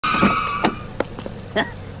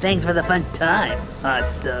Thanks for the fun time, hot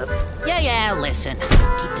stuff. Yeah, listen.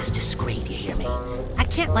 Keep this discreet, you hear me? I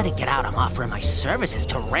can't let it get out I'm offering my services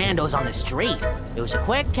to randos on the street. It was a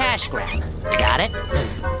quick cash grab. You got it?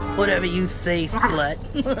 Whatever you say, slut.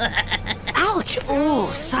 Ouch!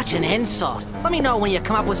 Ooh, such an insult. Let me know when you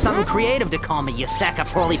come up with something creative to call me, you sack of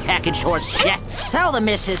poorly packaged horse shit. Tell the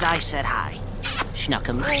missus I said hi.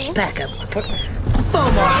 Schnuck'em. Back up. Put foam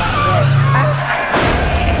on my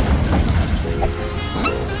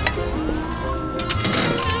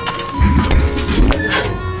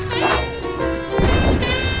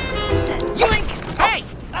Hey!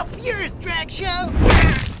 Up yours, drag show!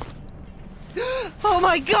 Oh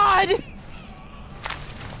my god!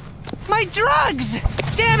 My drugs!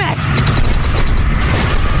 Damn it!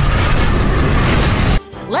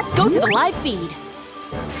 Let's go to the live feed.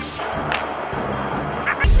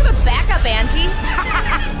 Thanks for the backup, Angie.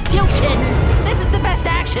 You kidding? This is the best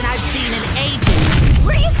action I've seen in ages.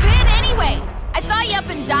 Where you been anyway? I thought you up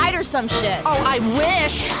and died or some shit. Oh, I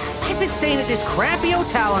wish. I've been staying at this crappy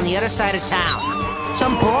hotel on the other side of town.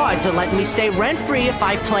 Some broads are letting me stay rent-free if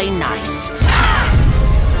I play nice.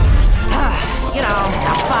 You know,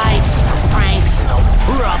 no fights, no pranks, no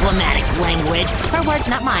problematic language. Her words,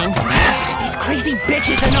 not mine. These crazy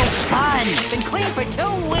bitches are no fun. Been clean for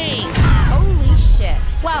 2 weeks. Holy shit.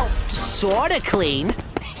 Well, sorta clean.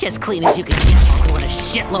 As clean as you can get doing a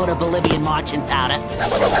shitload of Bolivian marching powder.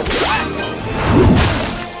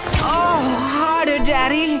 Oh, harder,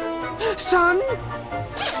 Daddy. Son?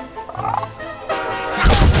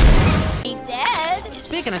 Ain't dead.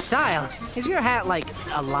 Speaking of style, is your hat, like,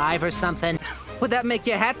 alive or something? Would that make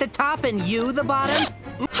your hat the top and you the bottom?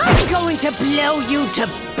 I'm going to blow you to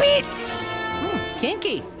bits!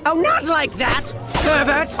 Kinky. Oh, not like that,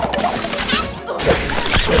 pervert!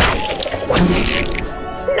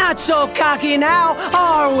 Not so cocky now,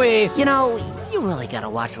 are we? You know, you really gotta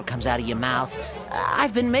watch what comes out of your mouth.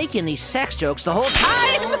 I've been making these sex jokes the whole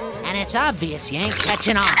time, and it's obvious you ain't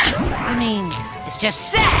catching on. I mean, it's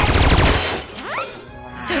just sad.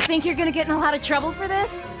 So think you're gonna get in a lot of trouble for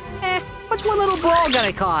this? What's one little brawl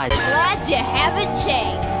gonna cause? Glad you haven't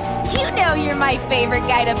changed. You know you're my favorite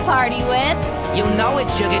guy to party with. You know it,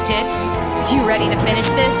 sugar tits. You ready to finish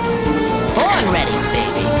this? Born ready,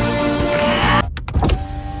 baby.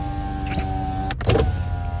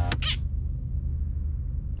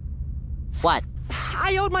 What?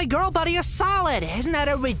 I owed my girl buddy a solid. Isn't that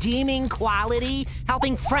a redeeming quality?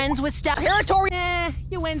 Helping friends with stuff. Territory.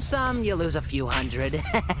 You win some, you lose a few hundred.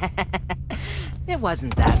 It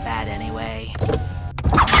wasn't that bad anyway.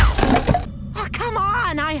 Oh, come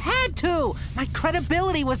on, I had to. My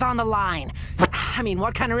credibility was on the line. I mean,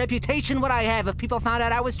 what kind of reputation would I have if people found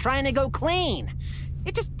out I was trying to go clean?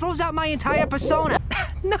 It just throws out my entire persona.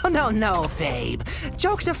 No, babe.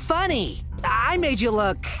 Jokes are funny. I made you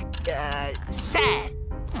look, sad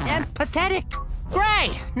and pathetic.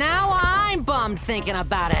 Great, now I'm bummed thinking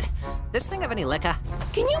about it. This thing have any liquor?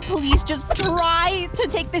 Can you please just try to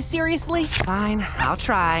take this seriously? Fine, I'll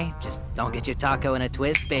try. Just don't get your taco in a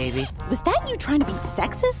twist, baby. Was that you trying to be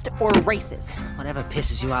sexist or racist? Whatever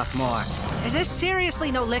pisses you off more. Is there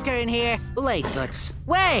seriously no liquor in here? Late, Toots.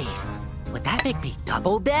 Wait! Would that make me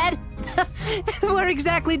double dead? Where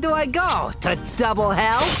exactly do I go? To double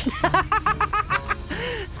hell?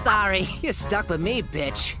 Sorry, you're stuck with me,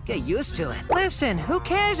 bitch. Get used to it. Listen, who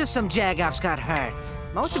cares if some jagoffs got hurt?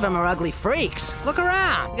 Most of them are ugly freaks. Look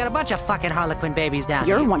around. We got a bunch of fucking Harlequin babies down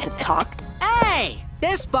here. You're one to talk. Hey!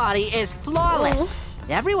 This body is flawless.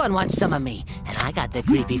 Everyone wants some of me, and I got the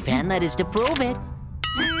creepy fan letters to prove it.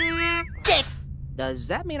 Shit! Does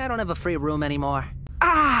that mean I don't have a free room anymore?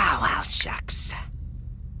 Ah, well, shucks.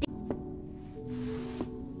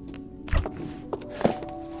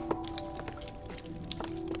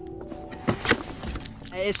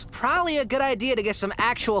 It's probably a good idea to get some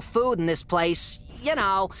actual food in this place. You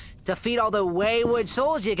know, to feed all the wayward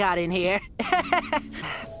souls you got in here.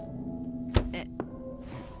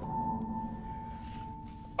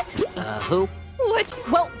 Who? What?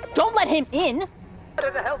 Well, don't let him in.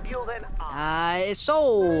 Better to help you then.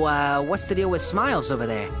 What's the deal with Smiles over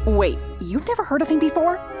there? Wait, you've never heard of him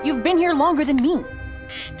before? You've been here longer than me.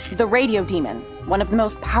 The Radio Demon, one of the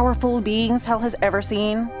most powerful beings hell has ever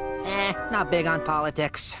seen. Not big on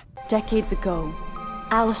politics. Decades ago,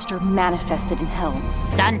 Alistair manifested in hell.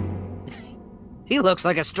 Done. He looks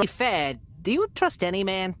like a straight fad. Do you trust any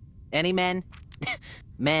man? Any men?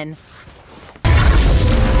 Men?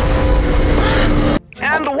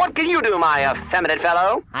 And what can you do, my effeminate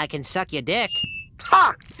fellow? I can suck your dick.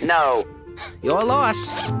 Ha! No. Your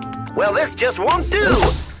loss. Well, this just won't do.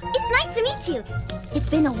 It's nice to meet you. It's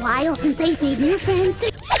been a while since I've made new friends. Are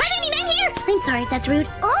there any men here? I'm sorry if that's rude.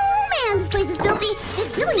 Oh man, this place is filthy.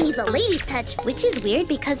 It really needs a lady's touch, which is weird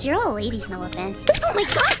because you're all ladies, no offense. Oh my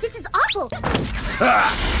gosh, this is awful.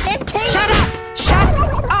 Shut up!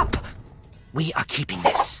 Shut up! We are keeping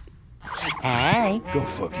this. Hey. Go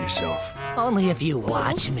fuck yourself. Only if you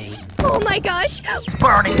watch me. Oh my gosh!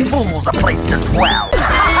 Burning Fool's a place to dwell.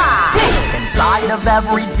 Inside of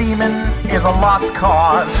every demon is a lost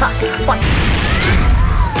cause.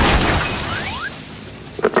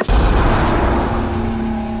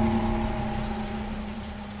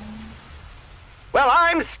 Well,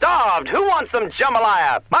 I'm starved. Who wants some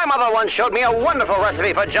jambalaya? My mother once showed me a wonderful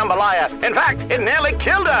recipe for jambalaya. In fact, it nearly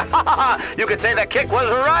killed her. You could say the kick was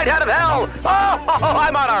right out of hell. Oh,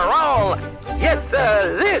 I'm on a roll. Yes,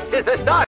 sir, this is the start.